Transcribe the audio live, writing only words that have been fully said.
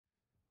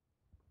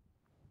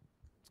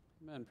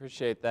Amen.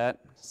 Appreciate that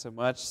so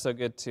much. So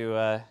good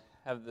to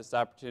have this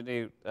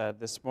opportunity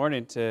this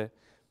morning to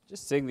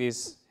just sing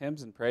these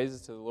hymns and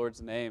praises to the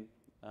Lord's name.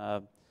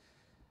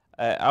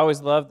 I always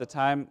love the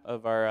time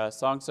of our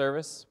song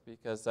service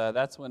because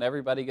that's when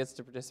everybody gets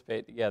to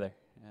participate together,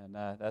 and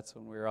that's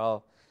when we're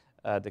all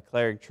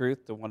declaring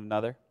truth to one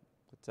another.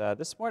 But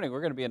this morning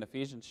we're going to be in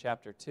Ephesians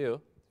chapter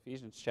 2.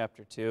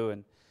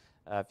 And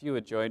if you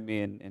would join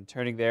me in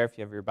turning there, if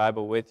you have your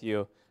Bible with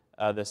you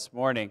this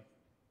morning.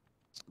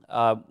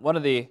 One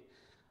of the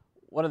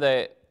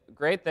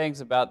great things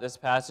about this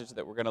passage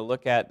that we're going to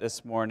look at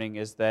this morning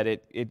is that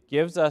it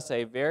gives us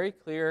a very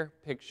clear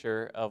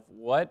picture of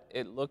what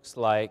it looks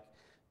like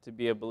to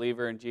be a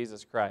believer in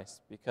Jesus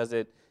Christ, because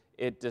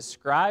it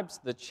describes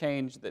the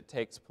change that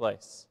takes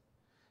place.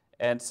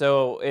 And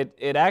so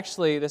it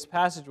actually, this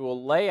passage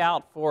will lay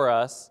out for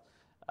us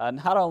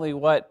not only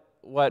what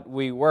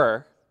we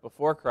were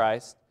before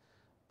Christ,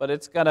 but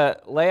it's going to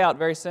lay out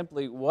very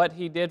simply what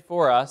He did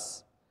for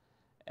us.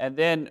 And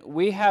then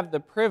we have the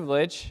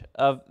privilege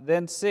of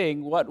then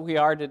seeing what we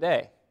are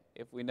today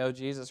if we know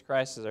Jesus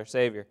Christ as our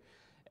Savior.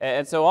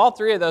 And so all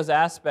three of those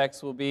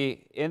aspects will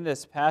be in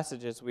this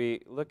passage as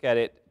we look at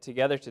it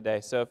together today.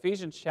 So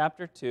Ephesians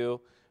chapter 2,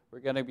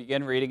 we're going to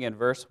begin reading in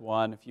verse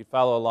 1, if you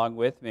follow along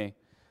with me.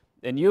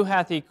 "Then you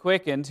hath He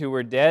quickened who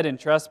were dead in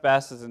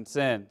trespasses and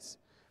sins,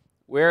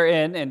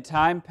 wherein in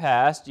time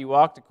past you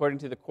walked according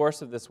to the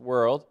course of this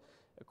world,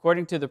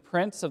 according to the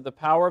prince of the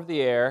power of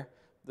the air,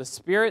 the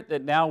spirit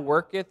that now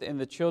worketh in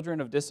the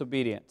children of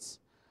disobedience,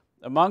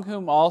 among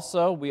whom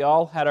also we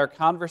all had our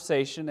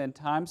conversation in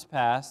times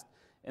past,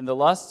 in the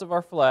lusts of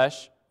our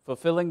flesh,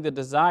 fulfilling the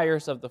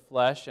desires of the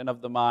flesh and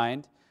of the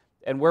mind,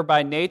 and were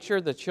by nature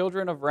the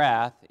children of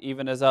wrath,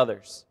 even as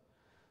others.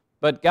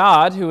 But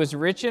God, who is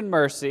rich in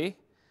mercy,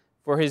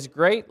 for His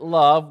great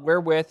love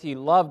wherewith He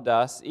loved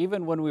us,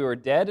 even when we were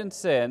dead in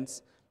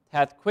sins,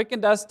 hath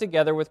quickened us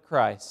together with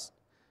Christ.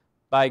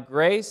 By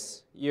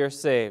grace ye are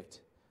saved,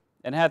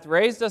 and hath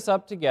raised us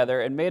up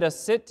together, and made us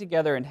sit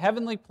together in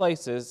heavenly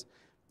places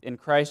in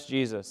Christ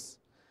Jesus,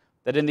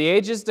 that in the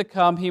ages to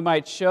come He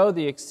might show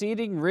the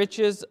exceeding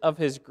riches of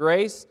His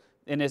grace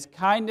in His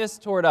kindness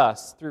toward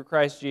us through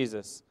Christ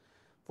Jesus.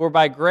 For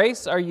by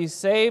grace are ye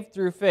saved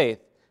through faith,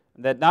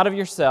 and that not of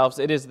yourselves,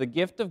 it is the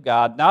gift of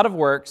God, not of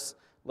works,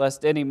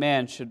 lest any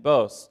man should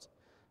boast.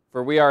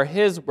 For we are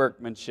His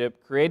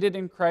workmanship, created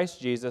in Christ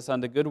Jesus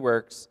unto good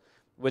works,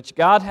 which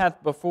God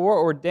hath before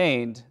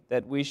ordained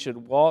that we should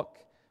walk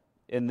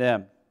in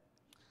them."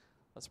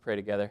 Let's pray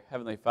together.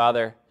 Heavenly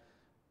Father,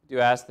 I do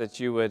ask that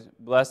you would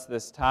bless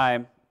this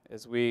time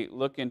as we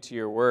look into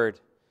your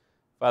word.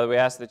 Father, we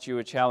ask that you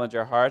would challenge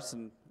our hearts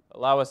and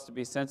allow us to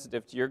be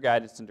sensitive to your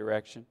guidance and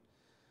direction.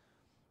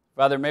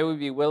 Father, may we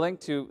be willing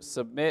to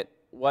submit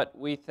what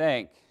we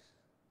think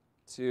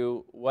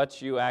to what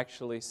you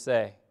actually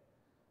say.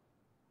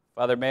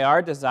 Father, may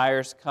our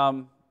desires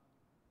come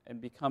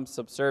and become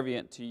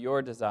subservient to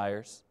your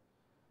desires.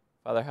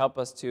 Father, help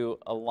us to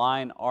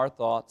align our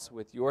thoughts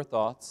with your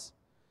thoughts.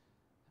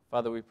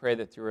 Father, we pray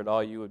that through it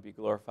all you would be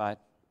glorified.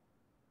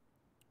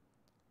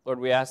 Lord,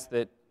 we ask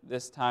that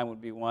this time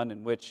would be one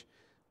in which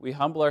we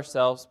humble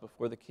ourselves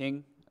before the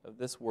King of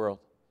this world.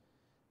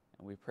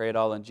 And we pray it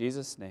all in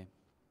Jesus' name.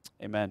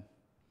 Amen.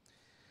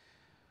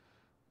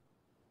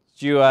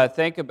 Did you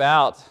think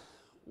about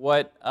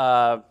what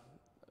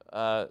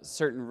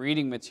certain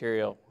reading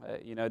material,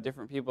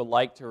 different people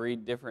like to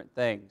read different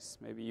things.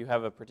 Maybe you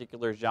have a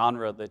particular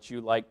genre that you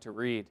like to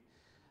read.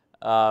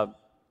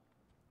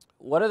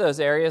 One of those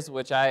areas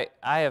which I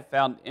have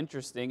found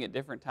interesting at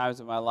different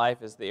times in my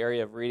life is the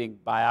area of reading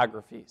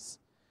biographies.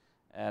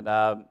 And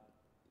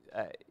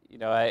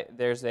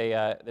there's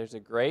a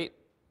great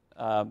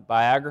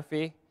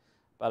biography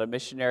about a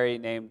missionary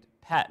named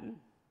Patton.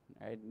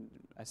 Right?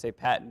 I say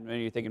Patton,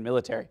 maybe you're thinking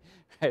military,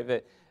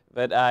 right?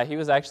 But he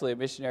was actually a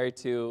missionary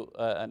to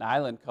an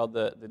island called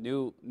the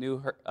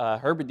New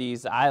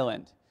Hebrides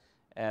Island,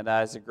 and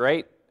it's a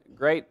great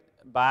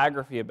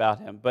biography about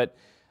him. But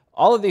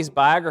all of these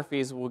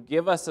biographies will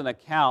give us an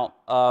account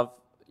of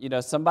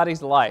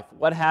somebody's life,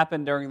 what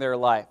happened during their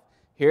life.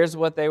 Here's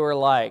what they were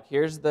like.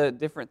 Here's the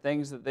different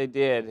things that they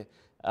did.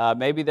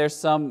 Maybe there's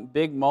some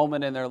big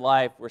moment in their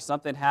life where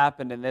something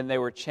happened and then they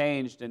were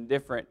changed and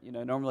different.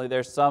 Normally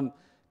there's some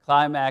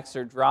climax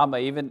or drama,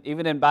 even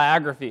in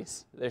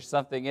biographies. There's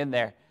something in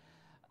there.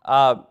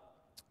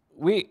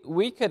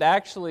 We could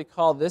actually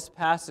call this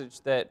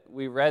passage that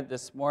we read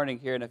this morning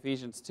here in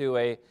Ephesians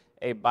 2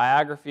 a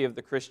biography of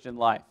the Christian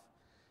life.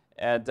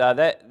 And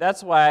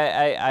that's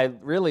why I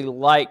really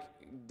like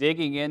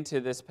digging into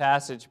this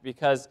passage,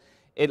 because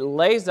it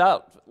lays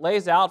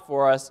out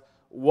for us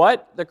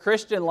what the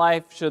Christian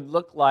life should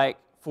look like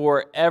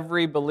for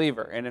every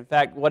believer. And in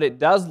fact, what it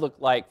does look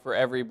like for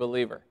every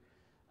believer.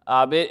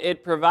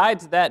 It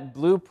provides that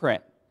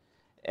blueprint.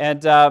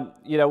 And,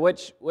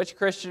 which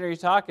Christian are you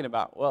talking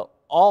about? Well,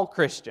 all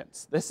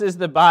Christians. This is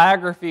the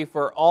biography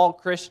for all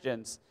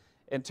Christians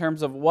in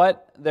terms of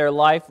what their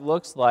life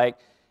looks like.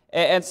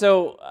 And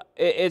so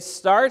it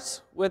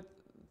starts with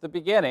the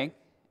beginning,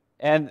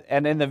 and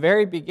in the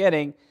very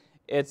beginning,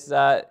 it's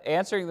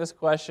answering this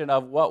question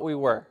of what we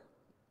were.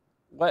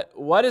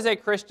 What is a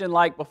Christian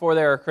like before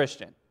they're a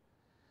Christian?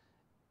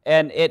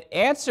 And it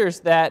answers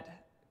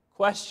that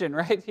question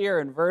right here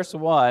in verse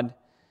 1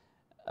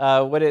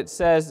 when it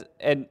says,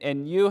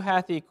 and you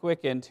hath he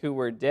quickened who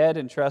were dead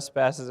in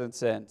trespasses and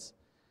sins.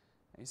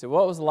 And you say,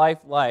 what was life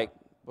like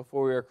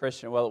before we were a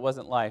Christian? Well, it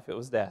wasn't life, it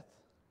was death.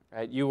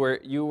 Right? You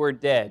were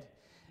dead.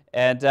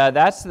 And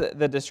that's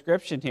the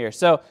description here.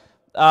 So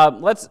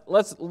let's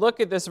look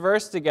at this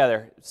verse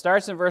together. It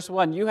starts in verse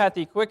 1. You hath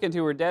he quickened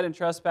who were dead in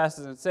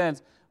trespasses and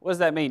sins. What does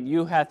that mean?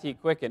 You hath he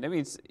quickened. It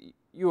means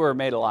you were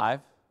made alive,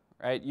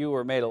 right? You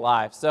were made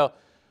alive. So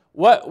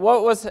what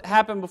was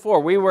happened before?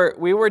 We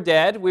were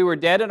dead. We were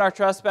dead in our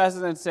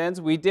trespasses and sins.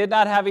 We did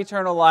not have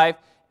eternal life,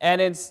 and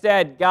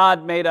instead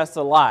God made us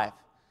alive.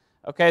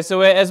 Okay, so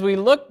as we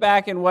look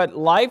back in what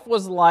life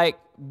was like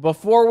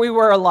before we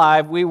were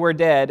alive, we were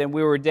dead, and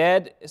we were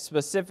dead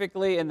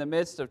specifically in the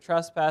midst of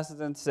trespasses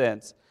and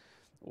sins.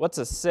 What's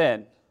a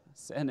sin?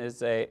 Sin is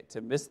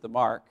to miss the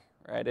mark,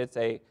 right? It's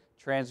a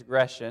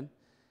transgression.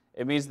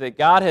 It means that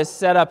God has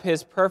set up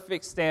His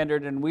perfect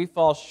standard, and we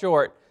fall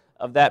short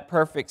of that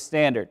perfect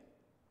standard.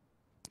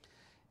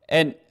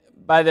 And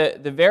by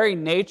the very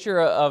nature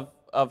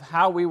of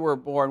how we were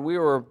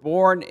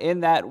born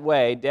in that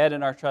way, dead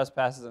in our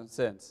trespasses and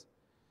sins.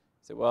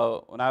 You say,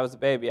 well, when I was a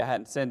baby, I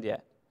hadn't sinned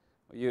yet.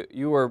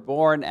 You were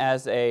born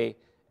as a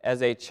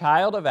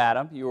child of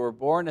Adam. You were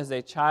born as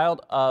a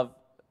child of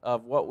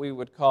what we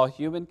would call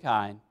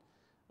humankind.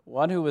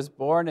 One who was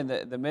born in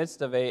the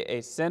midst of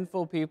a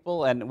sinful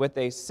people and with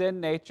a sin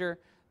nature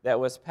that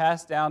was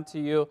passed down to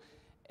you.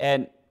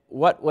 And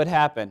what would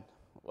happen?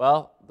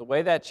 Well, the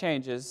way that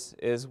changes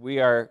is we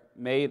are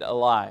made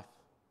alive,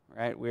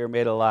 right? We are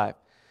made alive.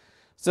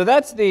 So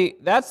that's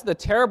the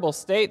terrible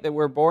state that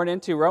we're born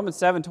into. Romans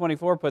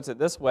 7:24 puts it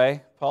this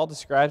way. Paul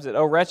describes it,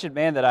 "O wretched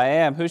man that I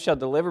am, who shall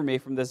deliver me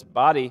from this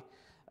body,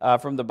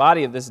 from the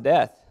body of this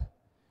death?"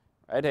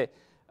 Right?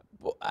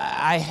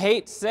 I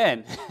hate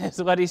sin,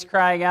 is what he's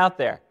crying out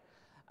there.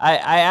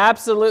 I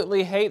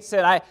absolutely hate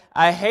sin.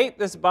 I hate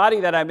this body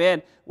that I'm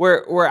in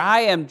where I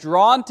am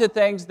drawn to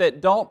things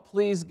that don't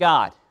please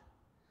God.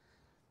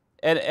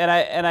 And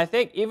I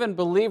think even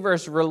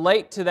believers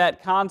relate to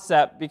that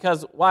concept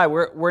because why?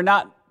 We're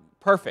not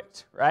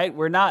perfect, right?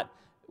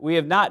 We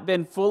have not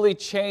been fully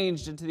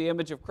changed into the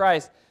image of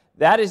Christ.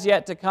 That is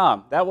yet to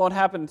come. That won't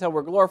happen until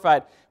we're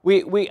glorified.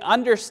 We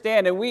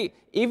understand, and we,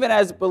 even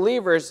as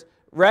believers,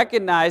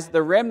 recognize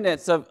the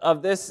remnants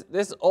of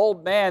this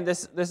old man,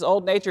 this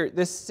old nature,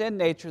 this sin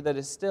nature that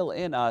is still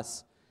in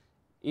us,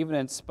 even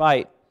in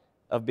spite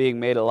of being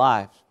made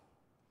alive.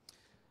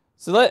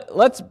 So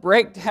let's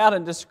break down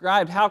and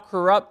describe how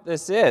corrupt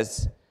this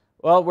is.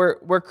 Well,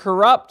 we're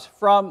corrupt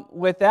from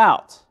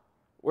without.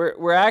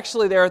 We're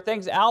actually, there are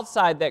things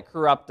outside that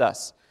corrupt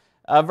us.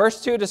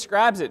 Verse 2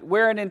 describes it,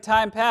 wherein in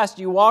time past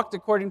you walked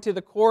according to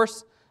the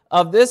course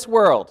of this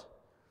world,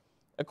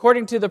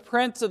 according to the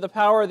prince of the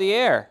power of the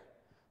air,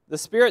 the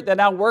spirit that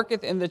now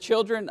worketh in the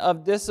children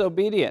of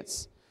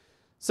disobedience.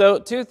 So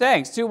two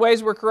things, two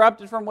ways we're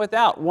corrupted from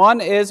without.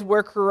 One is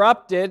we're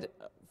corrupted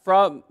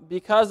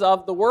because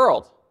of the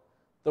world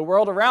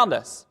around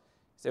us.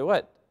 You say,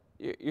 what?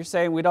 You're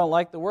saying we don't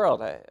like the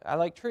world. I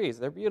like trees.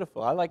 They're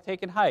beautiful. I like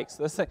taking hikes.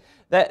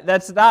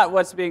 That's not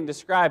what's being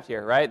described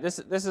here, right? This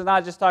is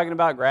not just talking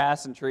about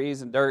grass and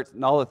trees and dirt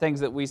and all the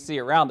things that we see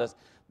around us.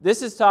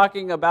 This is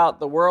talking about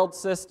the world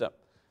system.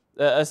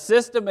 A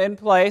system in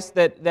place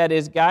that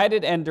is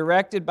guided and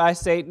directed by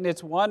Satan.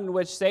 It's one in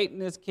which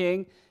Satan is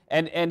king,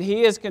 and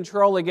he is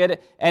controlling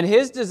it. And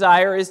his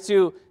desire is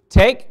to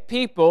take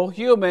people,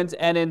 humans,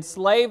 and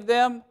enslave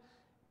them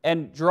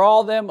and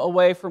draw them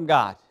away from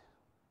God.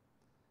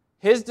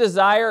 His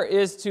desire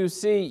is to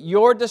see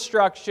your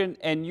destruction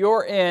and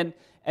your end,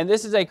 and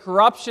this is a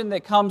corruption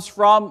that comes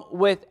from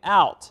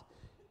without.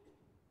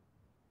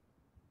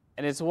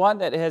 And it's one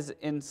that has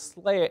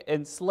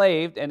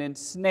enslaved and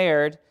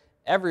ensnared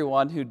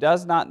everyone who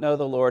does not know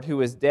the Lord,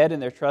 who is dead in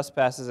their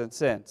trespasses and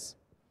sins.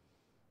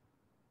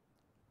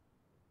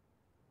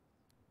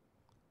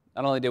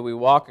 Not only did we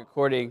walk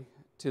according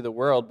to the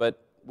world,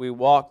 but we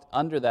walked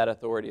under that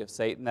authority of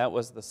Satan. That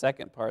was the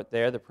second part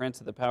there, the prince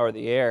of the power of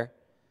the air.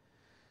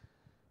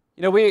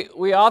 You know,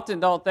 we often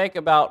don't think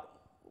about,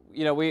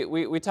 you know,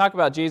 we talk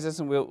about Jesus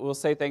and we'll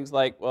say things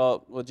like,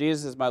 well,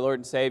 Jesus is my Lord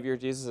and Savior,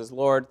 Jesus is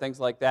Lord, things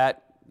like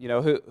that. You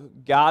know,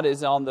 God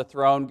is on the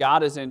throne,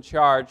 God is in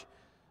charge.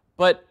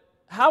 But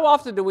how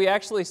often do we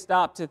actually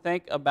stop to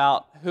think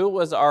about who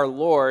was our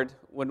Lord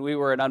when we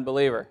were an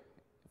unbeliever?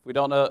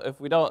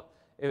 If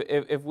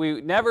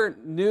we never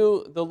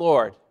knew the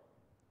Lord,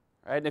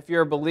 right? And if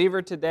you're a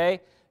believer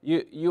today,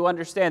 you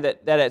understand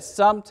that at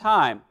some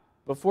time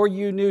before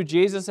you knew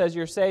Jesus as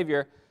your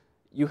Savior,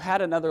 you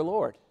had another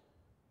Lord.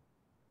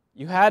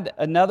 You had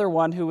another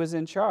one who was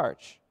in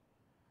charge.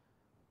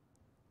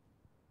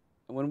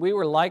 And when we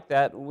were like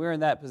that, when we were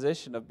in that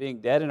position of being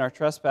dead in our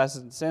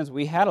trespasses and sins,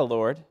 we had a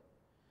Lord.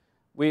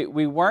 We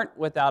weren't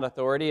without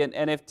authority.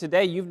 And if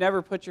today you've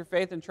never put your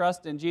faith and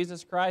trust in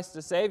Jesus Christ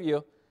to save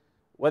you,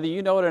 whether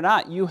you know it or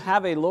not, you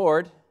have a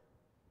Lord.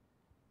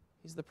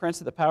 He's the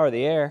prince of the power of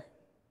the air.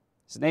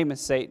 His name is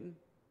Satan.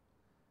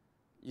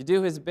 You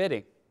do his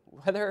bidding,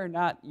 whether or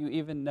not you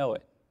even know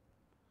it.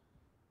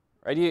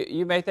 Right?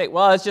 You may think,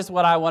 well, it's just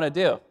what I want to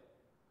do.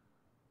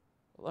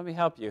 Well, let me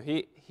help you.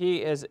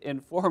 He is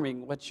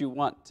informing what you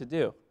want to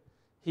do.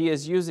 He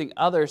is using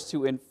others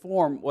to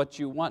inform what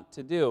you want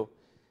to do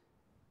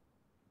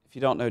if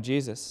you don't know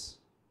Jesus.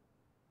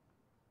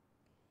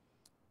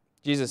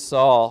 Jesus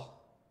saw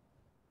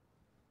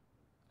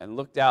and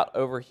looked out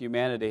over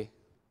humanity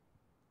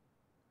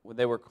when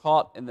they were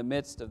caught in the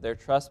midst of their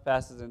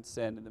trespasses and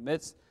sin,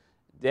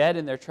 dead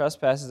in their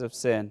trespasses of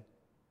sin.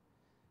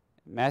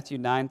 Matthew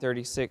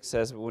 9:36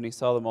 says, "But when he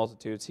saw the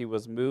multitudes, he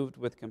was moved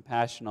with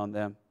compassion on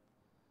them,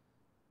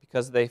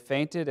 because they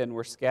fainted and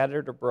were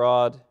scattered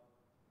abroad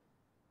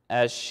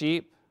as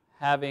sheep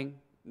having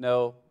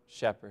no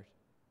shepherd."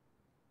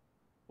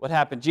 What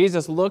happened?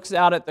 Jesus looks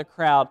out at the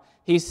crowd.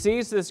 He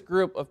sees this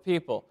group of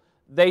people.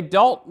 They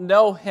don't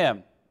know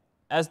him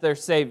as their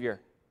Savior.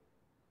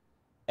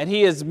 And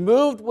he is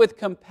moved with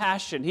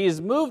compassion. He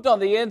is moved on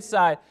the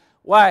inside.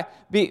 Why?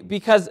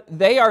 Because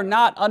they are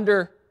not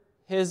under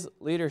his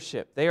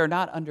leadership. They are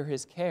not under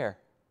his care.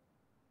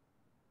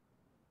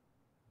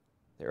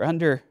 They're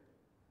under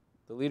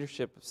the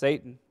leadership of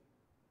Satan.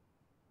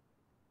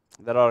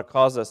 That ought to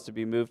cause us to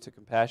be moved to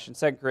compassion.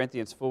 2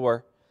 Corinthians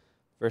 4,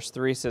 verse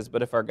 3 says,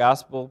 "But if our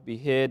gospel be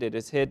hid, it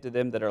is hid to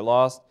them that are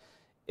lost,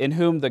 in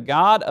whom the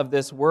God of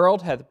this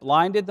world hath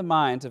blinded the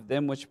minds of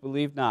them which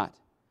believe not,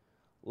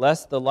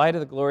 lest the light of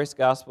the glorious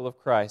gospel of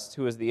Christ,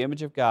 who is the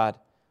image of God,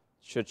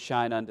 should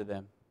shine unto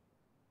them."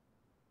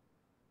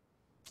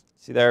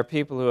 See, there are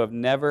people who have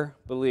never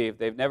believed.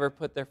 They've never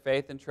put their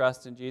faith and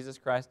trust in Jesus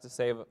Christ to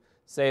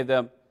save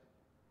them.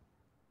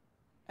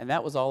 And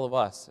that was all of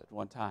us at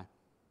one time.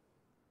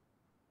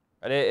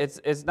 Right?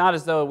 It's not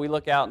as though we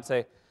look out and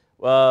say,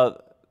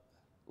 well,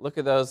 look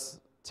at those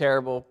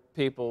terrible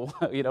people,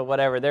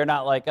 whatever. They're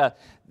not like us.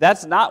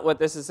 That's not what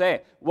this is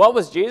saying. What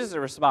was Jesus'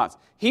 response?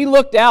 He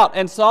looked out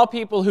and saw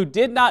people who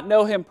did not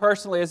know him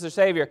personally as their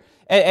Savior.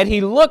 And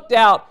he looked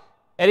out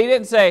and he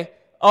didn't say,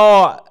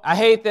 oh, I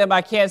hate them,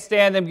 I can't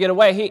stand them, get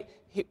away.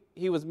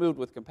 He was moved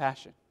with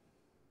compassion.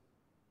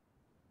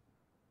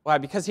 Why?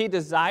 Because he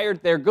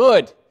desired their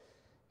good.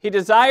 He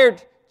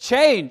desired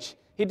change.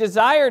 He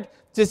desired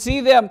to see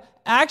them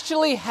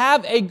actually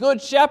have a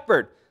good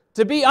shepherd,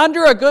 to be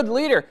under a good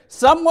leader,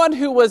 someone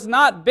who was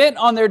not bent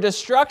on their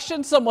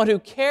destruction, someone who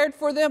cared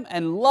for them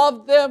and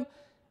loved them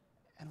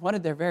and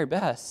wanted their very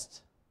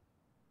best.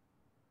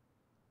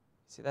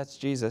 See, that's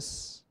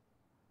Jesus.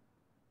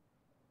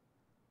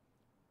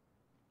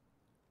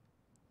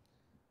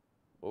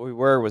 What we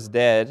were was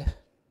dead.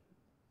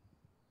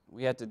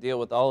 We had to deal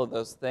with all of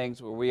those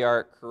things where we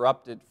are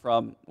corrupted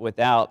from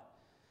without.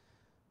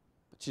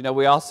 But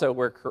we also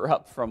were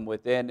corrupt from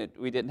within.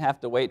 We didn't have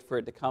to wait for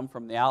it to come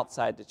from the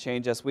outside to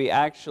change us. We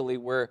actually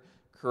were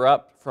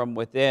corrupt from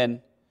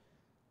within.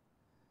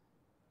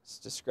 It's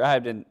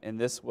described in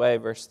this way.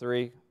 Verse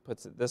 3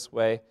 puts it this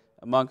way: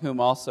 "Among whom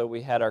also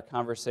we had our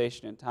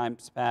conversation in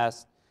times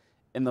past,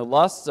 in the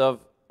lusts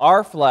of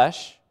our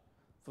flesh,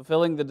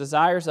 fulfilling the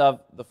desires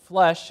of the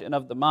flesh and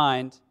of the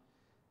mind,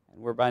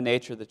 and were by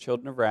nature the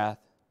children of wrath,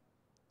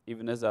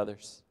 even as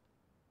others."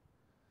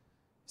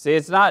 See,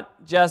 it's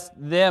not just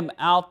them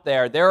out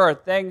there. There are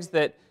things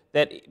that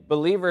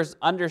believers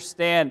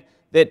understand,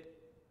 that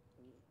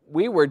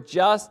we were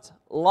just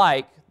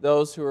like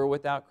those who are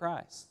without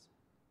Christ.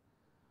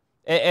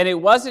 And it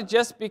wasn't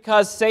just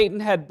because Satan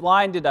had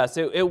blinded us.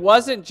 It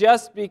wasn't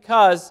just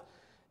because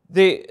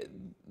the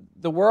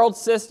world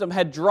system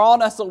had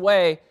drawn us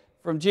away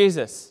from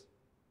Jesus.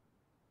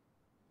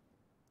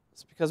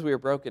 It's because we were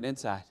broken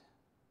inside.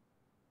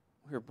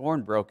 We were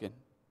born broken.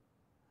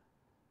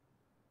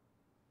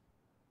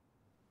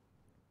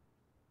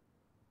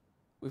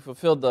 We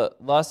fulfilled the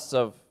lusts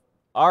of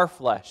our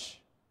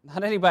flesh,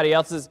 not anybody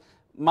else's.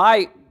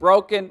 My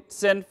broken,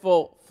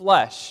 sinful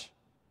flesh.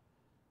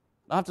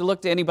 I don't have to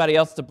look to anybody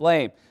else to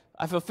blame.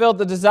 I fulfilled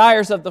the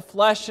desires of the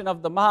flesh and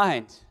of the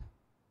mind.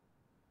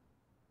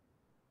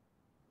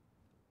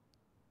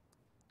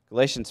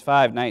 Galatians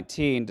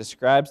 5:19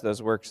 describes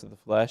those works of the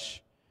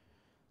flesh.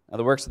 Now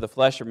the works of the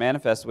flesh are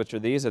manifest, which are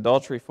these: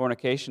 adultery,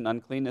 fornication,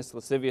 uncleanness,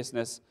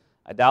 lasciviousness,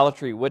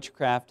 idolatry,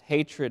 witchcraft,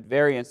 hatred,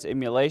 variance,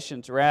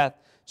 emulations, wrath,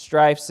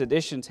 strife,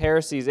 seditions,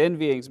 heresies,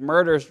 envyings,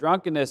 murders,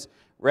 drunkenness,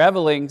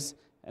 revelings.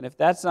 And if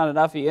that's not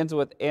enough, he ends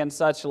with "and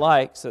such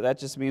like." So that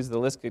just means the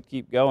list could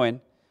keep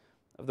going.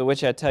 "Of the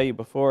which I tell you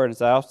before, and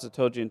as I also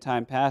told you in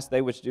time past,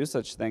 they which do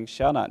such things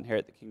shall not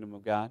inherit the kingdom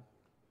of God."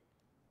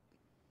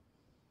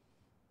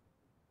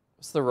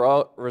 What's the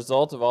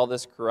result of all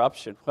this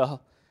corruption?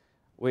 Well,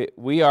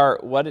 we are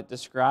what it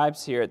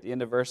describes here at the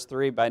end of verse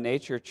 3, by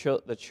nature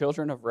the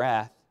children of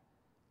wrath,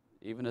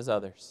 even as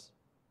others.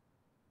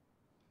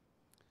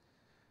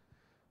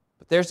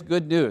 But there's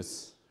good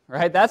news,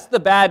 right? That's the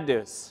bad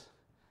news.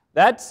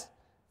 That's,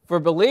 for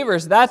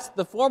believers, that's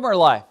the former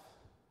life.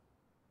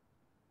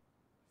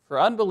 For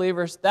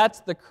unbelievers, that's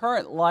the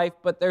current life,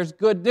 but there's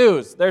good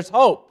news. There's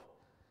hope.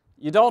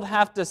 You don't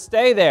have to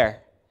stay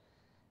there.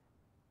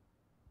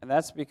 And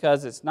that's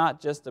because it's not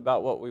just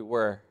about what we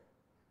were.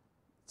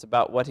 It's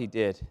about what he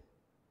did.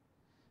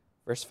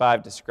 Verse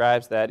 5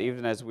 describes that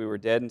even as we were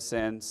dead in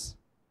sins,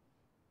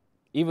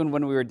 even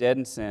when we were dead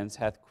in sins,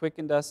 hath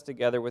quickened us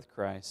together with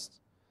Christ.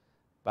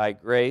 By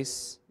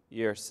grace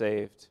ye are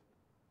saved.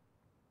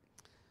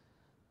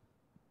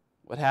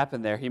 What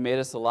happened there? He made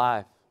us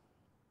alive.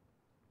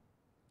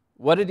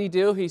 What did he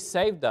do? He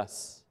saved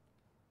us.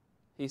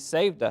 He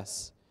saved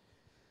us.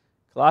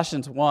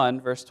 Colossians 1,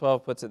 verse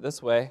 12 puts it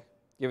this way,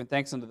 giving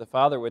thanks unto the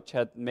Father, which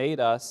hath made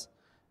us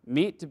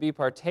meet to be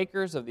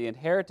partakers of the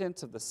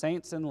inheritance of the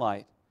saints in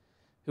light,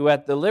 who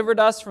hath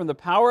delivered us from the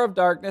power of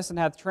darkness and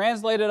hath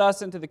translated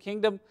us into the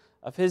kingdom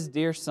of his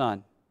dear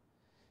Son,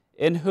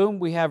 in whom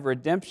we have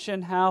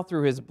redemption, how?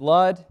 Through his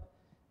blood,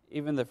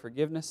 even the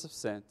forgiveness of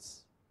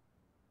sins.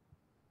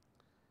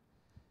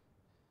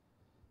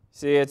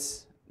 See,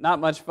 it's not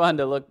much fun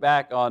to look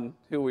back on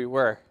who we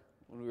were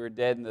when we were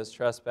dead in those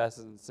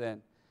trespasses and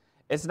sin.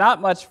 It's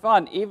not much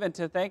fun even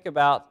to think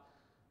about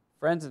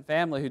friends and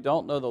family who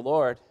don't know the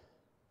Lord,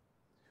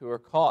 who are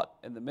caught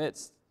in the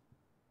midst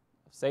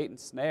of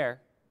Satan's snare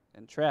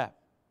and trap.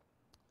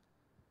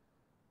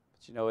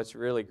 But you know, it's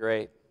really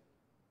great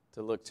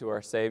to look to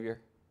our Savior,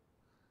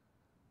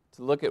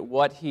 to look at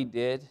what he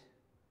did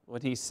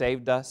when he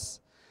saved us,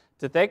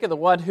 to think of the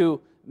one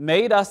who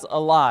made us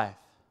alive.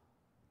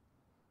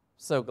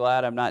 So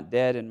glad I'm not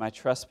dead in my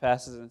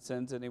trespasses and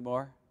sins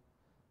anymore.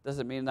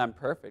 Doesn't mean I'm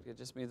perfect. It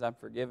just means I'm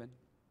forgiven.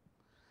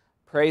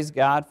 Praise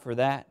God for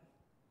that.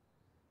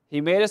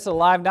 He made us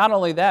alive. Not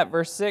only that,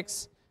 verse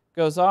 6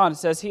 goes on. It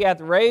says, he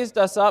hath raised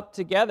us up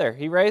together.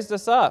 He raised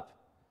us up.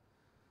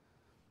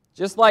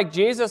 Just like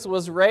Jesus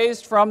was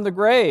raised from the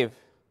grave,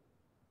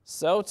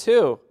 so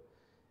too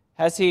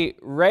has he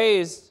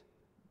raised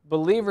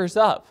believers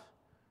up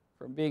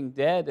from being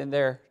dead in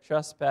their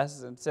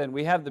trespasses and sin.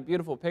 We have the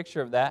beautiful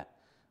picture of that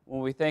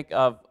when we think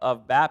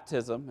of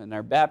baptism and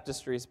our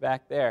baptistries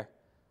back there.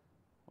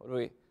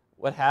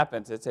 What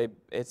happens? It's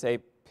a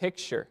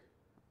picture,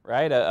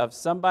 right, of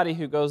somebody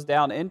who goes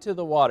down into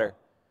the water.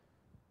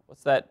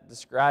 What's that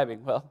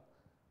describing? Well,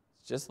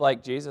 it's just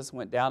like Jesus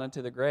went down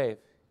into the grave.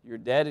 You're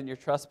dead in your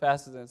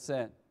trespasses and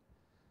sin.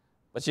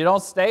 But you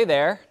don't stay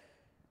there,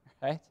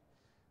 right?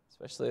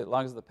 Especially as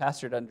long as the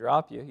pastor doesn't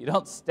drop you. You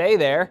don't stay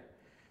there.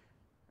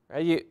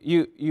 Right?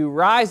 You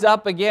rise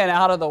up again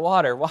out of the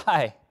water.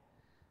 Why?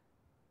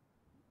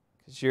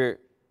 Because you're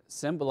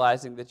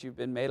symbolizing that you've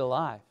been made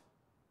alive.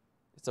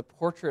 It's a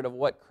portrait of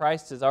what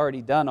Christ has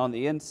already done on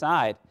the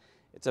inside.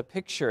 It's a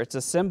picture. It's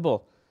a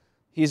symbol.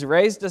 He's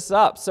raised us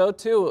up. So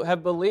too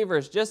have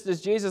believers. Just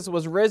as Jesus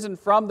was risen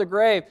from the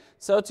grave,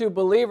 so too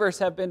believers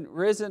have been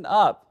risen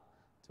up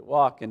to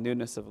walk in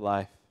newness of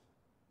life.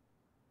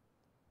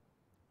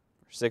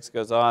 Verse 6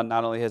 goes on,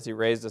 not only has he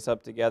raised us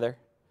up together,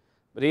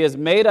 but he has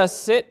made us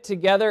sit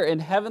together in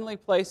heavenly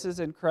places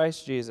in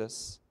Christ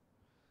Jesus.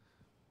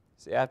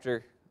 See,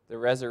 after the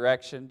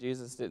resurrection,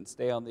 Jesus didn't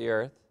stay on the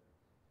earth.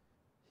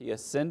 He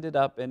ascended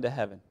up into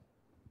heaven.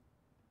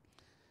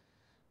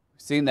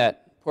 We've seen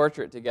that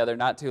portrait together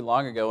not too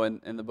long ago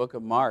in the book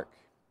of Mark.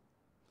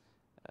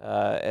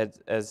 As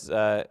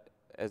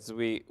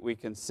we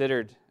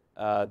considered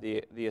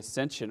the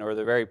ascension, or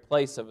the very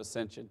place of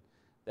ascension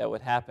that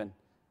would happen.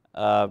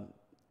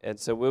 And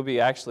so we'll be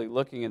actually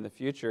looking in the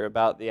future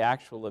about the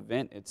actual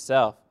event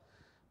itself.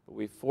 But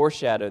we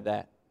foreshadowed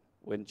that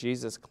when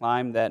Jesus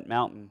climbed that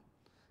mountain,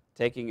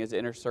 taking his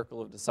inner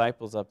circle of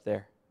disciples up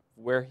there,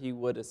 where he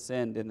would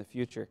ascend in the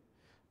future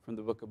from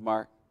the book of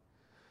Mark.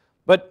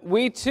 But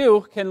we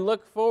too can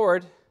look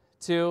forward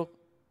to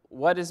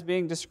what is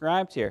being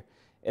described here.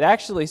 It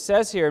actually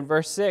says here in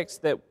verse 6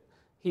 that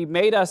he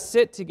made us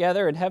sit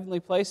together in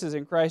heavenly places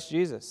in Christ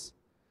Jesus.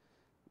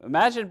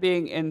 Imagine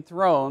being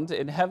enthroned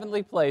in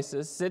heavenly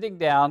places, sitting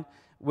down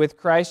with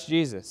Christ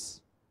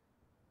Jesus.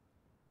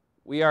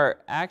 We are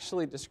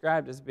actually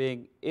described as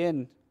being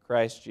in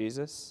Christ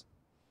Jesus.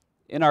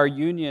 In our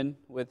union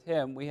with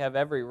him, we have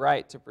every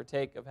right to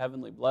partake of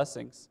heavenly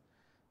blessings.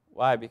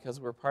 Why? Because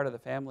we're part of the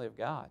family of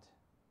God.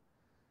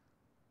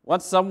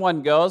 Once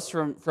someone goes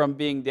from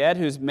being dead,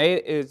 who's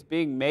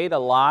being made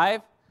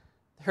alive,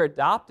 they're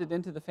adopted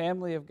into the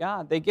family of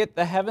God. They get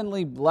the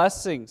heavenly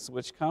blessings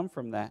which come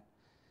from that.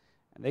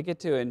 And they get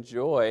to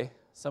enjoy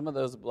some of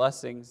those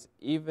blessings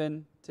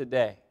even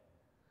today.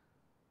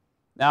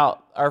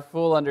 Now, our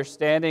full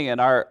understanding and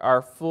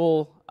our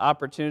full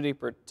opportunity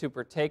to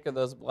partake of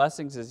those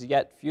blessings is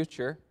yet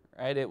future,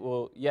 right? It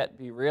will yet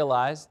be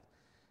realized.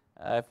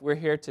 If we're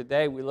here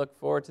today, we look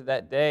forward to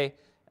that day,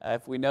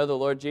 if we know the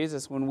Lord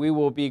Jesus, when we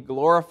will be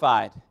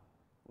glorified,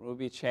 when we'll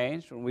be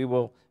changed, when we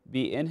will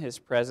be in his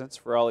presence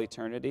for all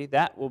eternity.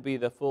 That will be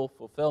the full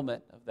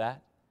fulfillment of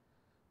that.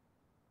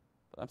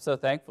 But I'm so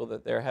thankful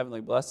that there are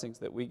heavenly blessings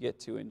that we get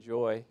to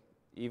enjoy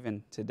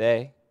even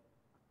today.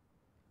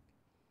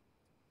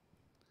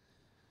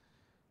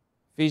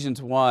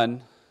 Ephesians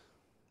 1,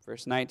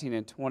 verse 19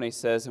 and 20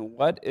 says, "And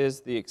what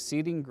is the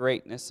exceeding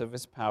greatness of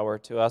his power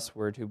to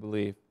usward who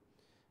believe,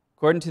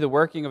 according to the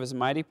working of his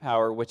mighty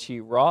power, which he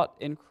wrought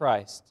in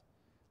Christ,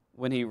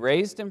 when he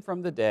raised him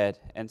from the dead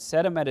and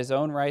set him at his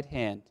own right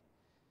hand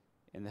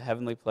in the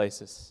heavenly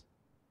places.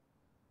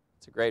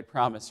 It's a great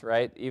promise,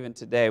 right? Even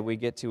today we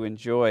get to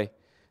enjoy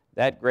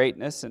that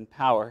greatness and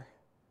power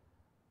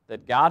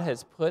that God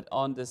has put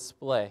on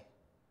display.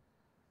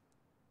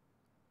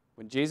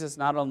 When Jesus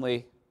not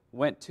only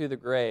went to the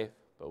grave,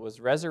 but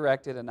was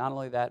resurrected, and not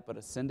only that, but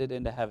ascended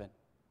into heaven.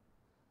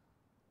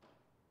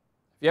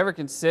 Have you ever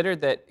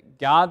considered that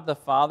God the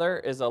Father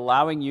is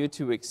allowing you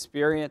to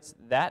experience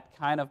that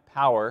kind of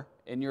power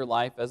in your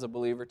life as a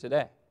believer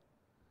today?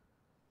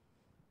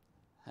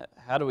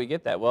 How do we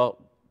get that? Well,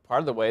 part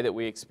of the way that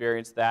we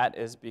experience that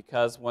is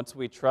because once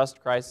we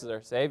trust Christ as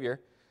our Savior,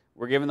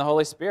 we're given the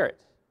Holy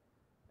Spirit.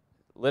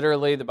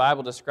 Literally, the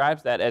Bible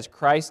describes that as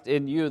Christ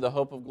in you, the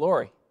hope of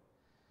glory.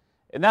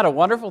 Isn't that a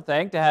wonderful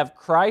thing, to have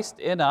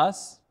Christ in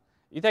us?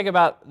 You think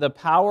about the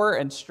power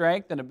and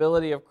strength and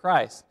ability of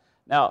Christ.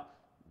 Now,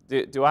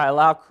 do I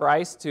allow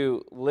Christ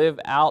to live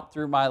out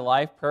through my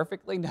life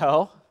perfectly?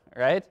 No,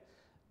 right?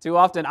 Too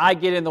often I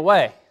get in the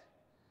way.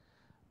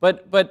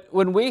 But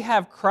when we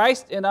have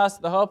Christ in us,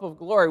 the hope of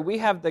glory, we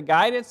have the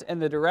guidance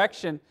and the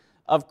direction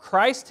of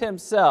Christ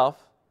himself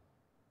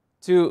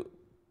to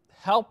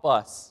help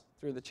us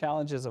through the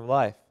challenges of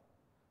life.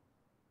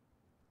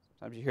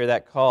 Sometimes you hear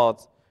that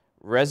called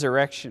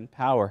resurrection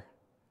power.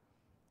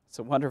 It's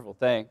a wonderful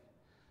thing.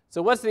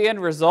 So what's the end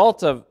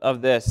result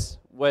of this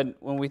when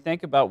we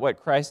think about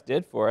what Christ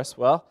did for us?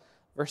 Well,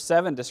 verse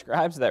 7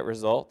 describes that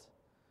result.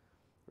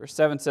 Verse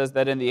 7 says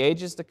that in the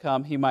ages to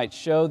come he might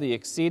show the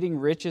exceeding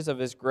riches of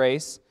his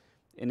grace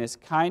in his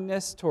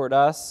kindness toward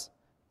us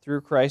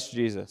through Christ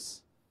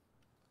Jesus.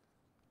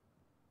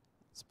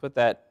 Let's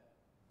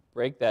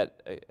break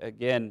that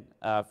again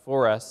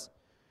for us.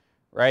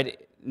 Right?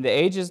 In the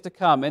ages to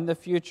come, in the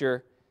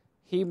future,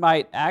 he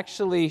might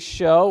actually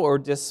show or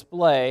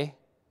display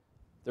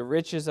the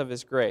riches of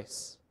his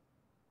grace.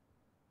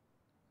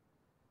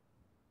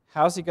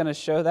 How's he going to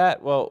show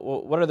that? Well,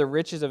 what are the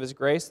riches of his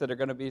grace that are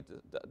going to be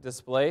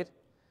displayed?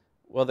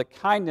 Well, the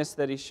kindness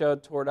that he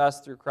showed toward us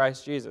through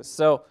Christ Jesus.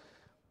 So,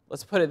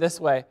 let's put it this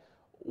way.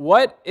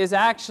 What is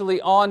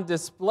actually on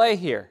display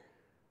here?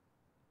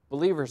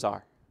 Believers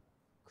are.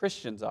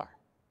 Christians are.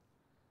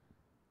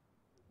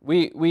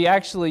 We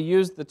actually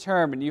use the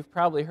term, and you've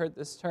probably heard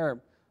this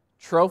term,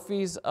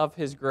 trophies of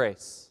his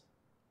grace.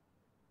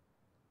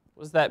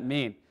 What does that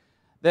mean?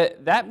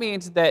 That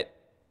means that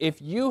if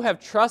you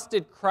have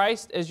trusted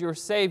Christ as your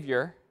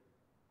Savior,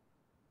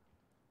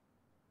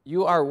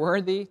 you are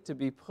worthy to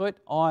be put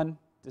on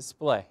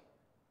display.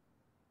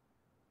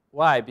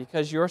 Why?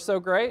 Because you're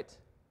so great?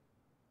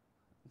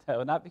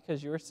 No, not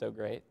because you're so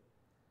great.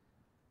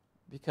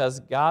 Because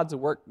God's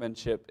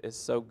workmanship is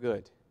so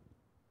good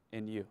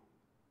in you.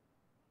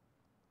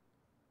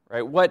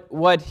 Right?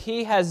 What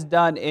he has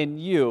done in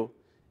you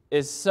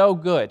is so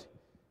good.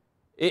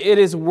 It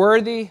is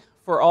worthy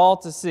for all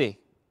to see.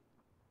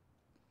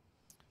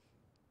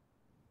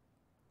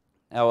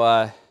 Now,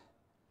 I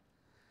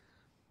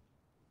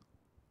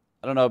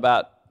don't know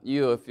about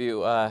you, if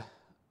you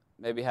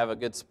maybe have a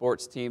good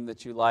sports team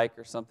that you like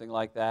or something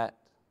like that.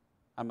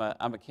 I'm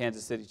a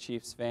Kansas City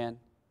Chiefs fan.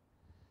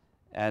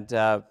 And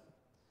it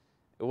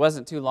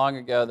wasn't too long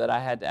ago that I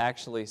had to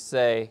actually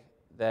say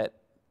that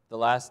the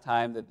last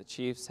time that the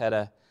Chiefs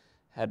had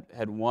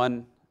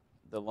won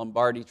the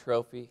Lombardi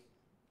Trophy,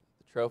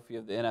 the trophy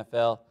of the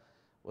NFL,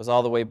 was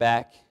all the way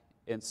back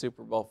in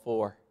Super Bowl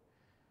IV.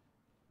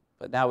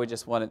 But now we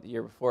just won it the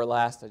year before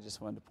last. I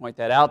just wanted to point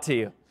that out to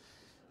you.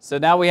 So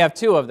now we have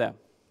two of them.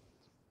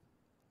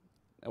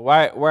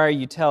 Why are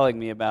you telling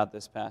me about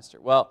this, Pastor?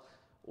 Well,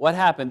 what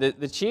happened?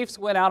 The Chiefs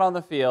went out on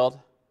the field.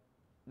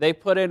 They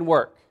put in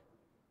work.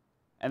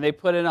 And they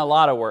put in a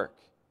lot of work.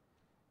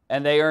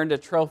 And they earned a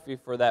trophy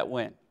for that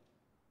win.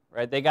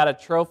 Right? They got a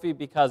trophy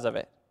because of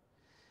it.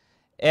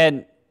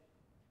 And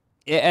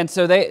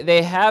so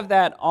they have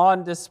that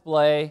on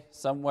display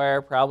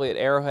somewhere, probably at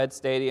Arrowhead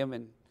Stadium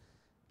in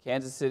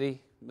Kansas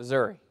City,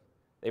 Missouri.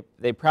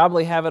 They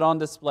probably have it on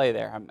display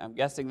there. I'm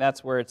guessing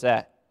that's where it's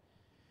at.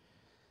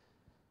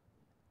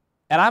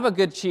 And I'm a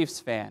good Chiefs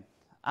fan.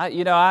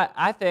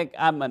 I think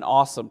I'm an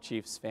awesome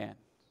Chiefs fan.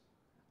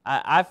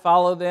 I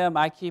follow them.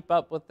 I keep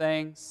up with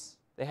things.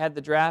 They had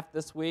the draft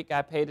this week.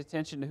 I paid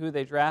attention to who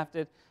they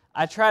drafted.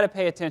 I try to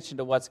pay attention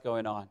to what's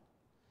going on.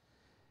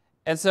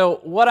 And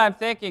so what I'm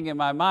thinking in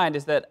my mind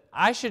is that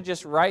I should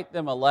just write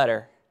them a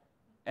letter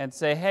and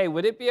say, hey,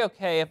 would it be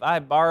okay if I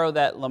borrow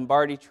that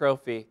Lombardi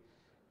trophy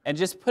and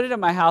just put it in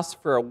my house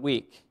for a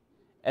week,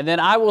 and then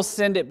I will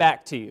send it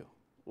back to you?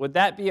 Would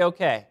that be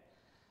okay?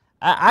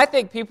 I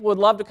think people would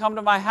love to come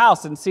to my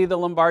house and see the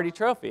Lombardi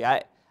trophy.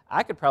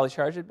 I could probably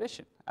charge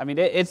admission. I mean,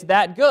 it's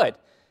that good.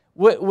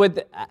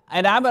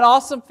 And I'm an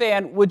awesome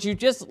fan. Would you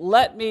just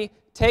let me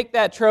take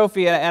that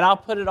trophy and I'll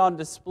put it on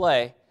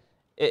display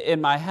in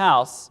my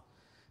house?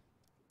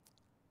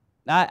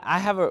 Now, I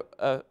have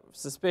a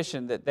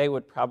suspicion that they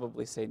would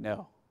probably say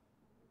no.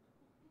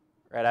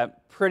 Right? I'm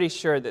pretty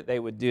sure that they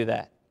would do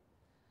that.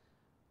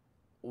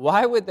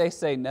 Why would they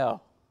say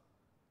no?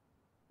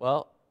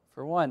 Well,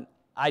 for one,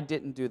 I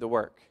didn't do the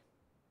work,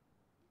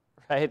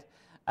 right?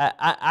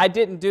 I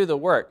didn't do the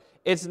work.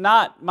 It's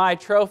not my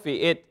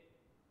trophy.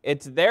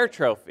 It's their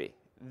trophy.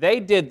 They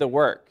did the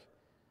work.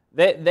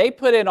 They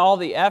put in all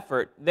the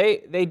effort.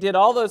 They did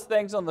all those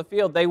things on the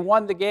field. They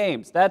won the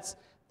games. That's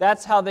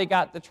how they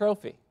got the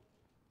trophy.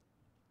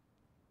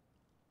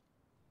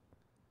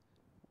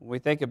 When we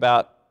think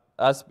about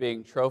us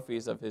being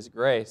trophies of His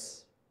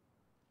grace,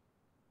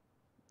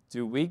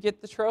 do we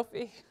get the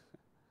trophy?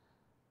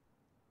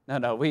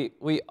 No,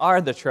 we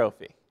are the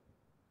trophy.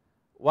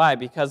 Why?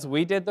 Because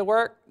we did the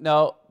work?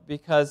 No,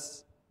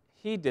 because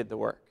He did the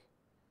work.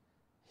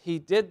 He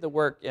did the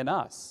work in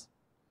us.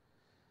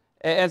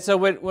 And so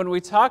when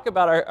we talk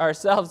about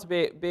ourselves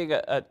being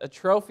a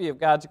trophy of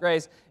God's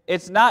grace,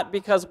 it's not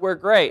because we're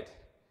great.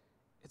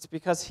 It's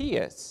because He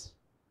is.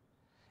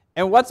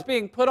 And what's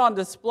being put on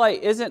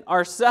display isn't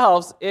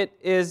ourselves, it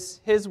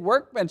is His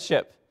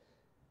workmanship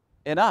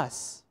in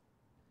us.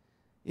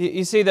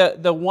 You see,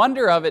 the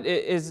wonder of it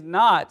is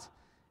not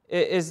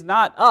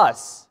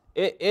us.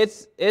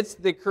 It's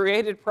the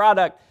created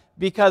product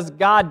because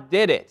God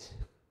did it.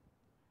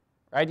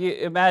 Right? You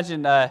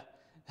imagine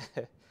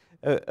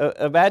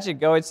imagine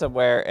going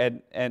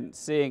somewhere and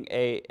seeing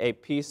a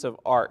piece of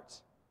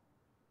art.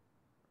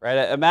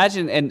 Right?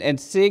 Imagine and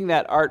seeing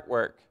that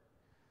artwork.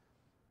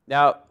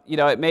 Now,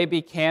 it may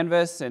be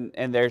canvas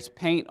and there's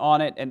paint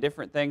on it and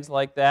different things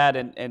like that.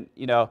 And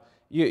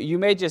you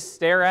may just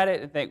stare at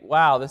it and think,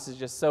 wow, this is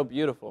just so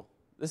beautiful.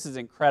 This is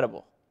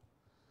incredible.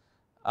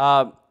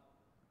 Well,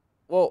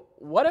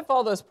 what if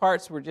all those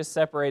parts were just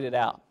separated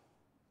out?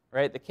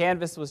 Right? The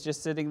canvas was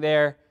just sitting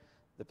there.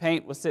 The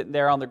paint was sitting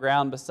there on the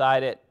ground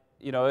beside it.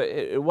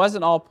 It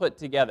wasn't all put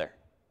together.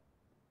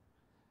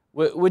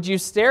 Would you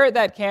stare at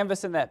that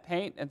canvas and that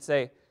paint and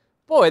say,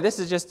 boy, this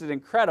is just an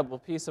incredible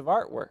piece of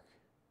artwork?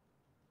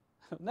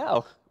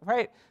 No,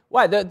 right?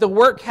 Why? The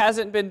work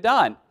hasn't been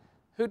done.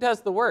 Who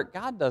does the work?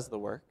 God does the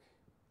work.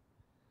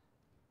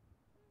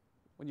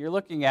 When you're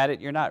looking at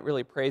it, you're not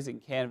really praising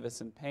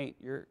canvas and paint.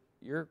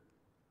 You're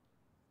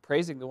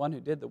praising the one who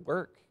did the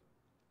work.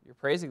 You're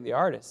praising the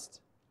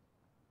artist.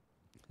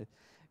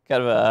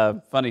 Kind of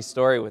a funny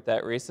story with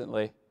that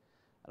recently.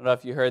 I don't know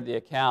if you heard the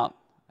account.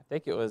 I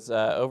think it was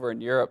over in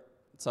Europe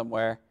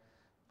somewhere.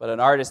 But an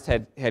artist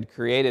had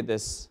created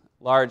this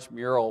large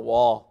mural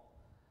wall.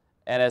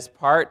 And as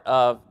part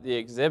of the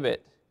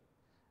exhibit,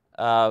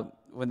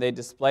 when they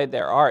displayed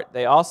their art,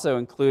 they also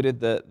included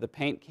the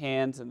paint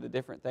cans and the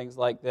different things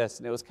like this.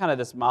 And it was kind of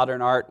this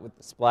modern art with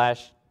the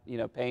splash,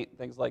 paint,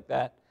 things like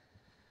that.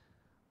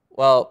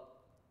 Well,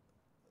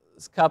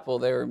 this couple,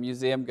 they were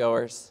museum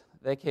goers.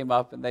 They came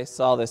up and they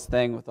saw this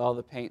thing with all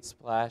the paint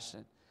splash,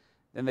 and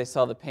then they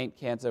saw the paint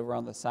cans over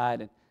on the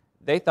side, and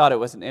they thought it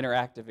was an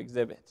interactive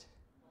exhibit.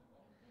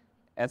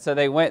 And so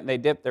they went and they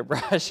dipped their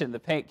brush in the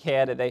paint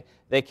can, and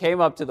they came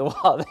up to the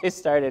wall. They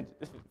started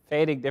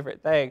painting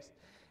different things.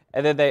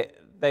 And then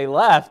they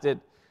left,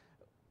 and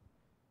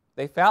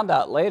they found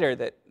out later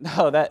that,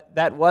 no,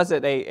 that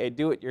wasn't a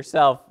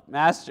do-it-yourself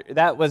master.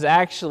 That was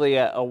actually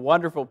a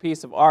wonderful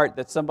piece of art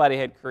that somebody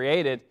had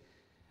created,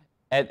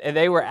 and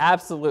they were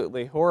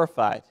absolutely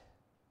horrified.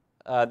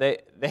 They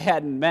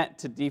hadn't meant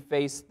to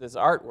deface this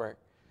artwork.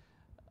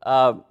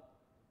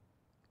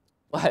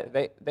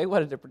 They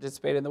wanted to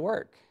participate in the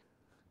work.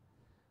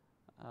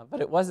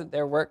 But it wasn't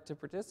their work to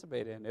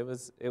participate in.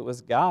 It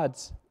was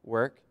God's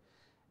work.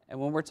 And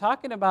when we're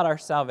talking about our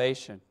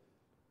salvation,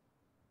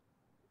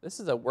 this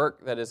is a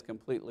work that is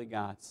completely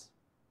God's.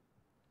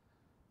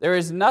 There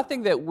is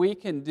nothing that we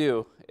can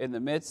do in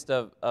the midst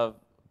of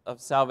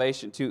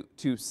salvation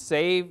to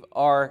save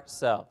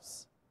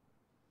ourselves.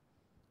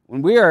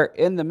 When we are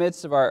in the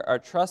midst of our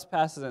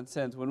trespasses and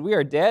sins, when we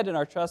are dead in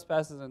our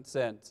trespasses and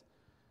sins,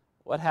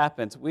 what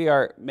happens? We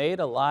are made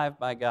alive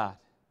by God.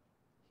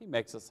 He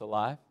makes us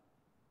alive.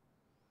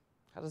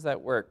 How does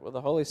that work? Well, the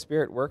Holy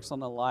Spirit works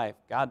on the life.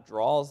 God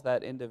draws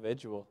that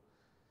individual.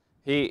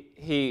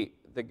 The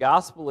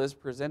gospel is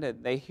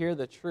presented. They hear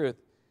the truth,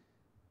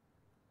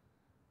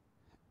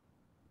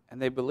 and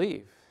they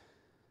believe.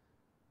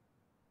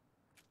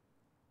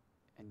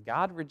 And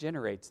God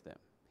regenerates them.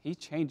 He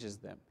changes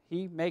them.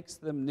 He makes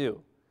them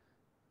new.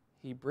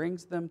 He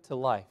brings them to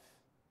life.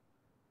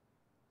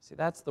 See,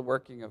 that's the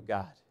working of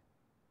God.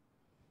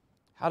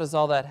 How does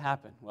all that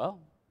happen? Well,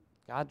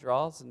 God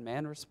draws and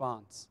man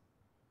responds.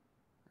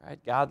 Right?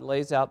 God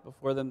lays out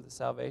before them the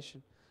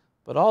salvation,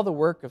 but all the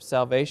work of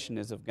salvation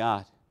is of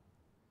God.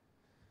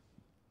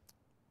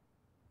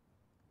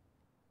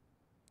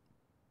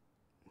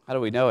 How do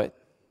we know it?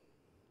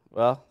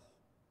 Well,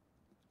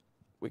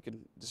 we can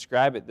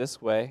describe it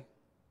this way.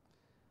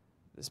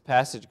 This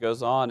passage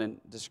goes on and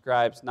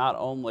describes not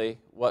only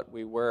what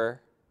we were,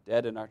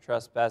 dead in our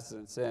trespasses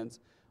and sins,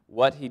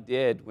 what He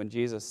did when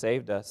Jesus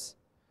saved us,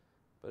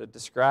 but it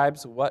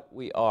describes what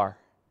we are.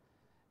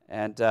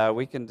 And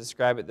we can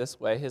describe it this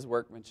way, His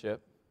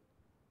workmanship.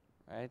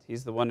 Right?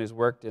 He's the one who's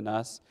worked in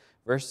us.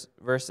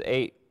 Verse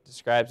 8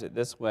 describes it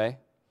this way.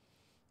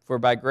 For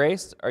by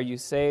grace are you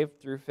saved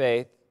through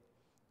faith,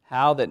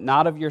 how that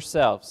not of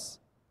yourselves.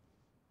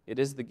 It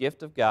is the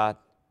gift of God,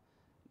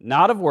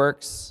 not of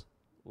works,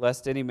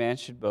 lest any man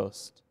should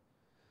boast.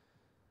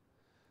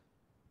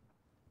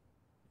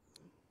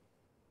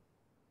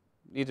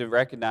 We need to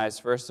recognize,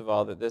 first of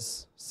all, that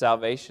this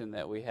salvation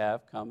that we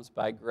have comes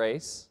by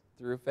grace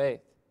through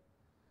faith.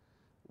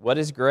 What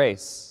is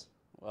grace?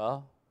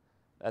 Well,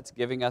 that's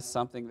giving us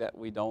something that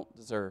we don't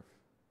deserve.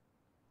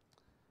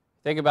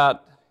 Think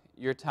about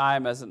your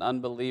time as an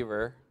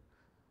unbeliever.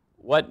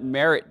 What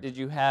merit did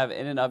you have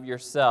in and of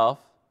yourself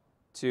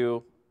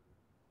to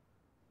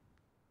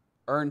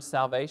earn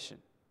salvation,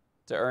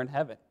 to earn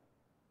heaven?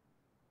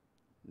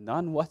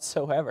 None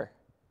whatsoever.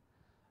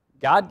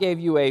 God gave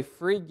you a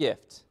free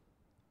gift,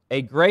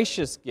 a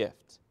gracious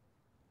gift.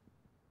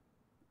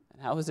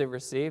 And how was it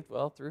received?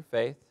 Well, through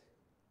faith.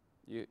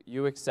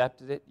 You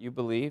accepted it, you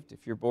believed,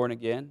 if you're born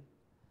again.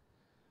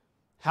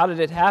 How did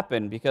it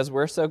happen? Because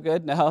we're so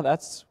good? No,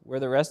 that's where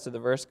the rest of the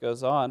verse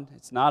goes on.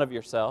 It's not of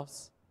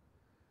yourselves.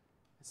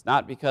 It's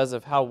not because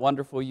of how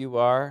wonderful you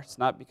are. It's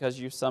not because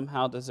you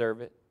somehow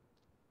deserve it.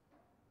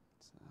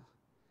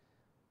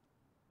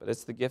 But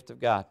it's the gift of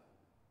God.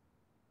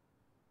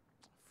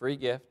 Free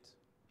gift.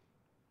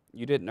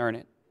 You didn't earn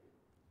it.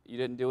 You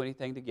didn't do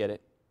anything to get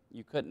it.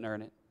 You couldn't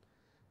earn it.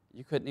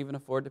 You couldn't even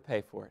afford to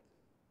pay for it.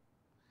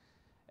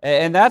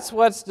 And that's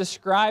what's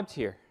described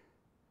here.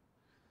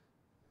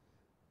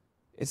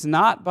 It's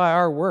not by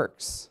our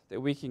works that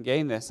we can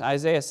gain this.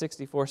 Isaiah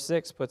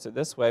 64:6 puts it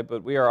this way,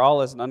 but we are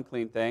all as an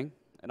unclean thing,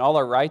 and all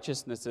our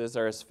righteousnesses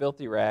are as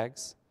filthy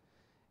rags,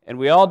 and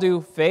we all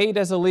do fade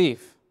as a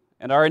leaf,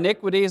 and our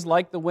iniquities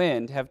like the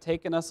wind have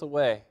taken us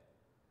away.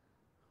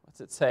 What's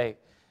it say?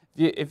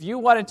 If you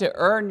wanted to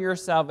earn your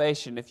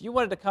salvation, if you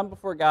wanted to come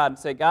before God and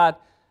say, God,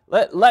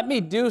 let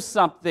me do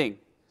something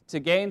to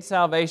gain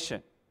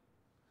salvation.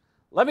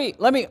 Let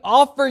me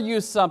offer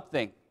you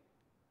something.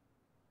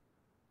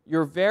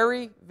 Your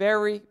very,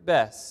 very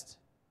best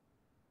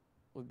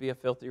would be a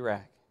filthy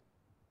rag.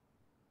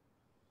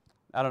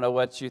 I don't know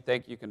what you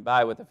think you can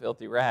buy with a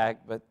filthy rag,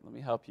 but let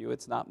me help you.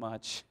 It's not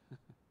much,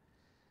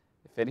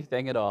 if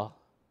anything at all.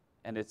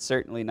 And it's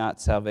certainly not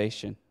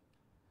salvation.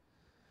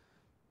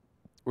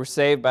 We're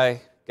saved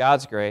by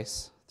God's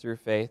grace through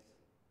faith.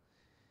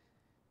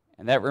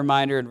 And that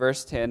reminder in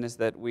verse 10 is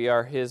that we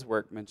are His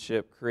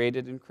workmanship,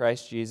 created in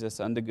Christ Jesus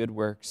unto good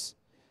works,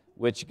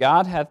 which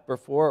God hath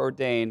before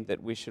ordained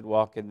that we should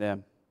walk in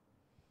them.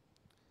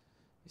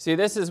 You see,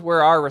 this is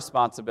where our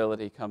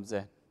responsibility comes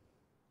in.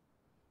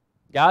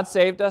 God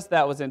saved us.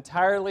 That was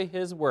entirely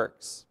His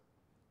works.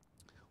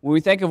 When we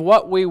think of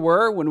what we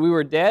were when we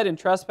were dead in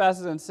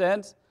trespasses and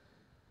sins,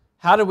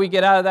 how did we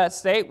get out of that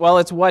state? Well,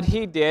 it's what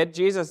He did.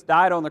 Jesus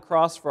died on the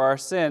cross for our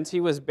sins. He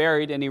was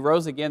buried and He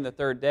rose again the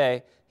third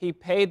day. He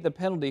paid the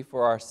penalty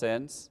for our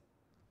sins.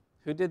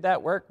 Who did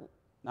that work?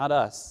 Not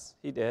us.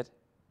 He did.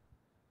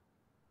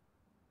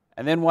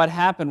 And then what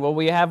happened? Well,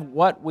 we have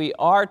what we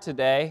are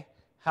today.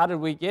 How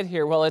did we get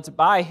here? Well, it's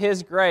by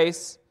His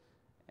grace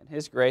and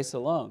His grace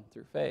alone,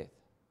 through faith.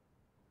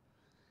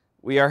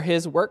 We are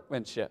His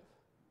workmanship.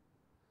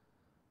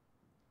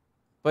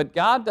 But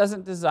God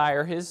doesn't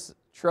desire His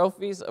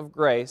trophies of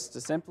grace to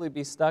simply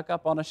be stuck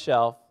up on a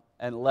shelf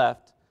and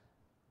left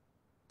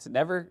to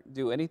never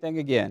do anything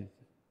again.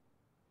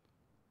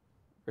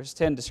 Verse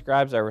 10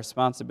 describes our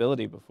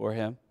responsibility before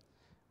Him.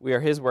 We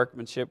are His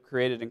workmanship,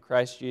 created in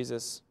Christ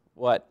Jesus,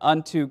 what?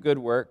 Unto good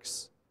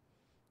works,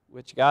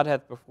 which God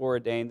hath before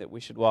ordained that we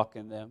should walk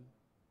in them.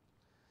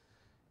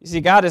 You see,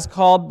 God has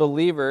called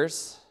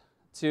believers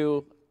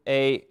to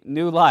a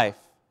new life,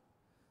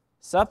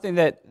 something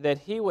that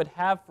He would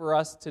have for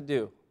us to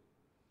do.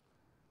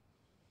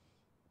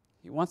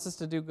 He wants us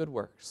to do good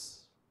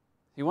works.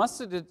 He wants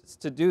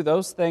to do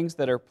those things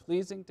that are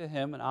pleasing to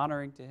Him and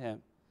honoring to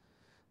Him,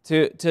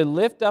 to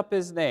lift up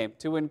His name,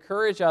 to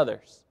encourage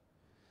others.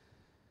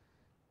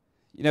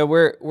 You know,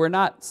 we're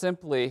not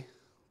simply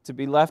to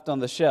be left on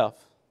the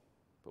shelf,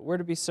 but we're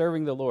to be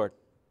serving the Lord.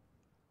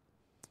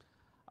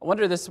 I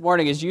wonder this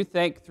morning, as you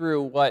think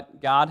through what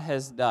God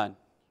has done,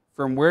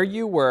 from where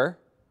you were,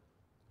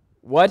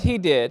 what He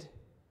did,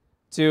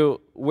 to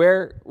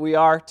where we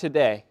are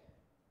today,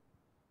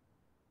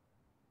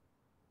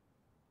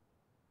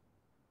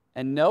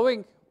 and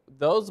knowing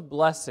those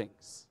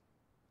blessings,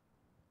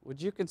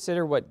 would you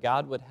consider what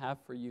God would have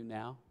for you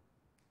now?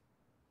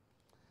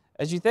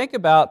 As you think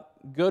about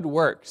good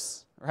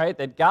works, right,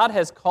 that God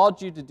has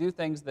called you to do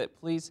things that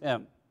please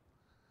Him,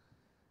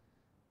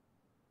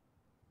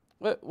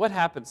 what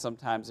happens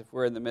sometimes if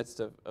we're in the midst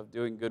of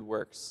doing good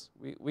works?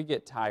 We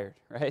get tired,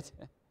 right?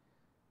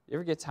 You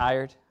ever get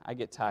tired? I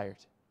get tired.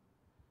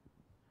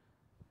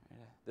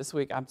 This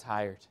week I'm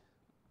tired.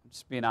 I'm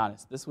just being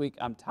honest. This week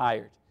I'm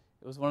tired.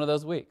 It was one of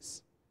those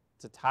weeks.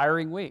 It's a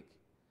tiring week.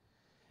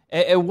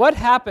 And what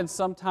happens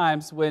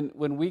sometimes when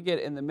we get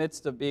in the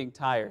midst of being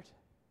tired?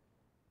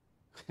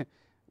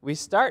 We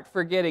start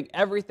forgetting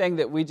everything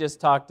that we just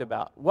talked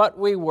about. What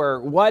we were,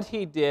 what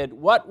He did,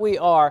 what we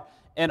are,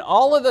 and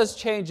all of those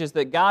changes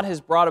that God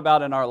has brought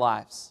about in our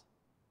lives.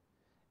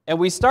 And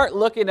we start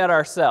looking at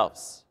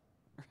ourselves,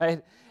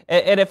 right?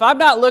 And if I'm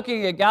not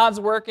looking at God's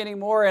work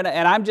anymore and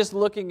I'm just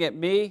looking at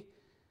me,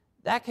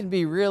 that can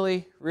be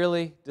really,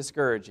 really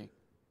discouraging.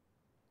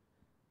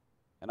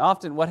 And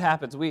often what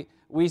happens,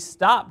 we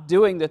stop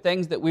doing the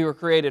things that we were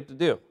created to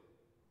do.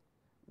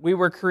 We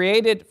were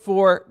created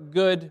for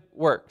good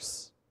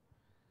works.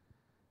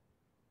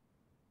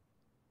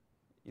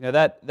 You know,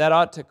 that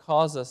ought to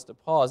cause us to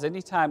pause.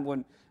 Anytime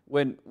when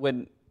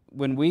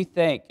we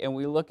think and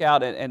we look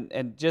out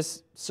and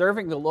just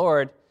serving the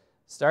Lord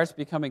starts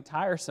becoming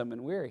tiresome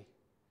and weary.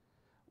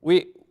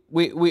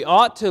 We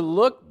ought to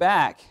look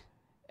back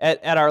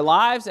at our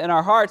lives and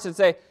our hearts and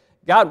say,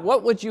 God,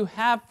 what would you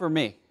have for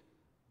me?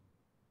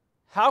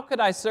 How could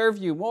I serve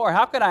you more?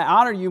 How could I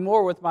honor you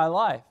more with my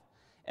life?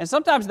 And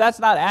sometimes that's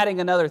not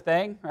adding another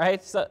thing,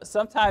 right? So,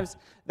 sometimes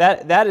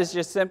that is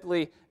just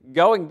simply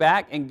going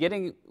back and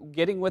getting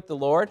with the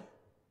Lord,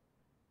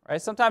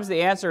 right? Sometimes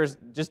the answer is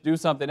just do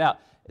something else.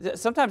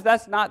 Sometimes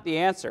that's not the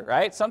answer,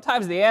 right?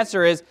 Sometimes the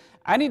answer is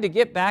I need to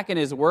get back in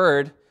His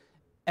Word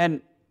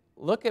and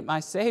look at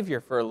my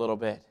Savior for a little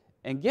bit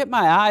and get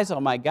my eyes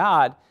on my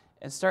God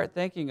and start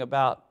thinking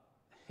about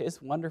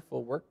His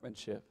wonderful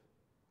workmanship.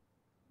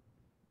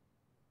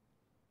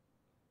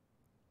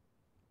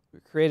 We're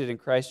created in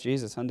Christ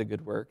Jesus unto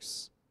good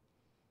works,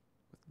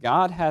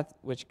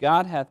 which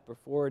God hath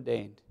before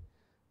ordained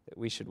that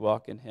we should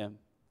walk in Him.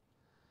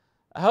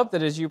 I hope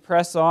that as you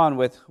press on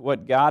with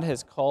what God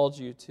has called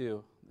you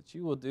to, that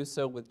you will do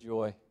so with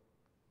joy.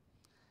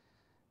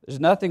 There's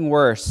nothing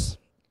worse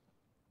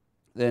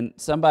than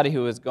somebody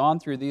who has gone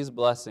through these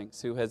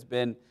blessings, who has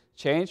been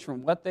changed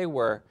from what they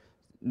were,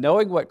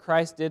 knowing what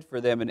Christ did for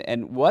them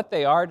and what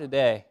they are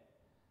today,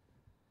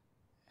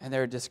 and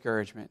their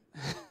discouragement.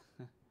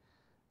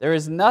 There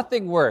is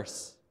nothing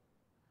worse.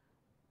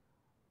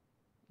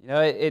 You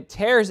know, it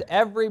tears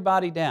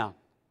everybody down.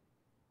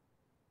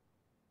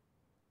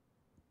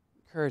 I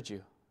encourage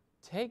you,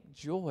 take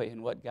joy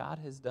in what God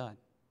has done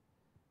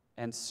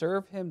and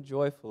serve Him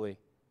joyfully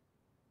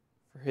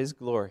for His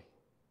glory.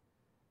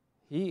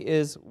 He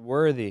is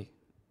worthy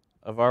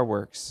of our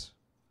works.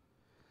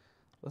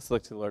 Let's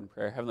look to the Lord in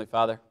prayer. Heavenly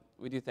Father,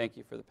 we do thank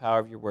you for the power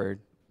of your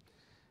word.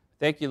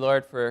 Thank you,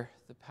 Lord, for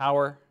the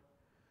power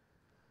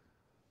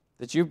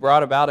that you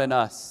brought about in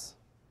us.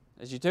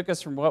 As you took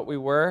us from what we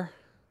were,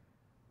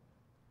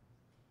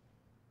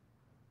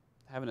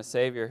 having a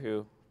Savior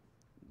who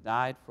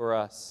died for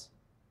us,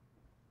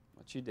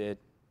 what you did,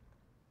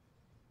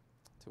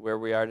 to where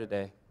we are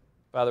today.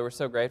 Father, we're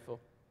so grateful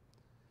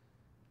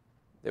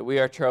that we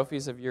are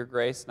trophies of your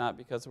grace, not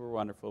because we're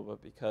wonderful,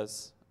 but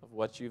because of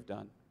what you've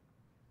done.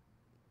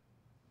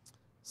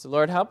 So,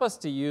 Lord, help us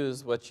to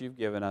use what you've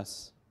given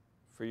us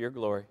for your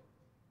glory.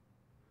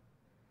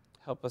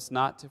 Help us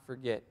not to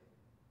forget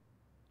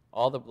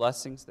all the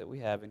blessings that we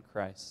have in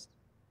Christ.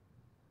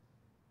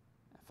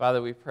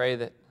 Father, we pray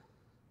that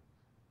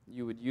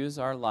you would use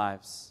our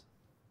lives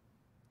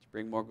to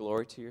bring more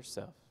glory to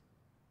yourself.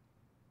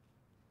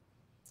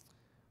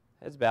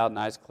 Heads bowed and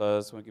eyes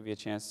closed. I want to give you a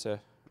chance to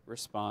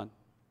respond.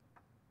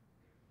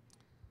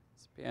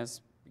 As the band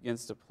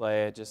begins to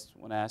play, I just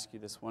want to ask you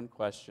this one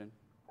question.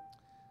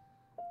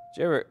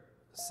 Did you ever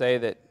say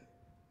that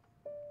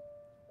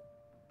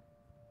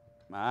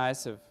my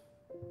eyes have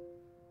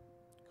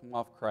come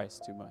off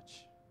Christ too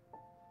much?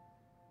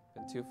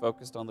 Been too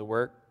focused on the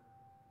work,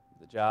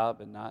 the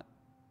job, and not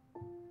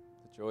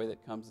the joy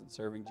that comes in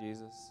serving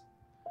Jesus?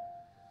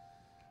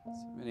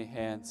 So many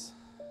hands.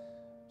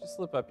 Just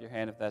slip up your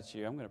hand if that's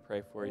you. I'm going to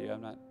pray for you.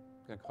 I'm not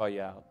going to call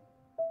you out.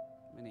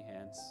 Many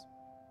hands.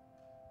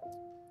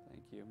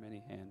 Thank you.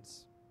 Many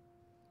hands.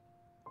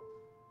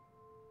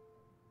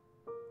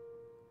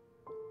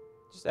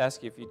 Just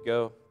ask you if you'd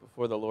go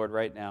before the Lord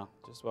right now,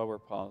 just while we're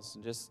paused,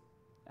 and just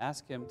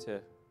ask Him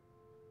to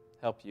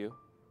help you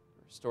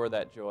restore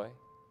that joy,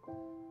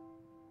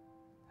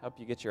 help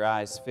you get your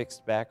eyes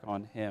fixed back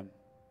on Him.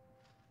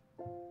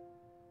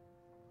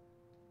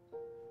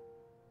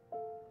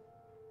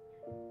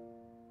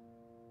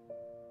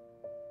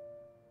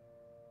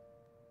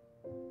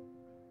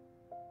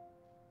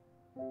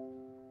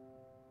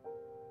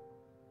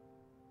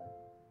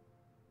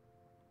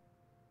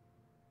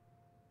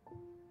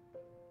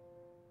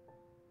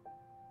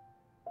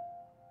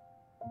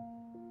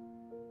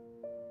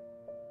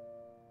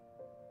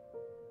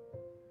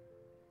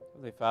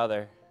 Holy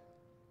Father,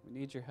 we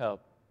need your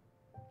help.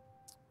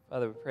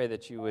 Father, we pray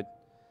that you would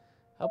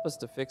help us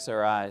to fix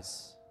our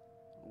eyes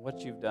on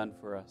what you've done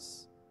for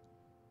us,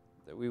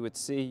 that we would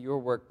see your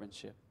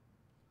workmanship.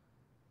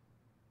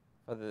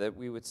 Father, that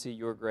we would see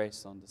your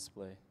grace on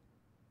display.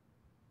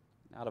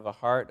 Out of a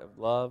heart of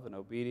love and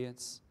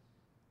obedience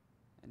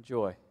and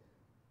joy,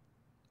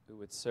 we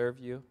would serve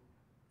you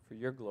for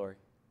your glory.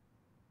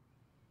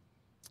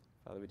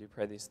 Father, we do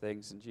pray these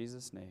things in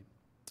Jesus' name.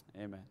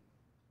 Amen.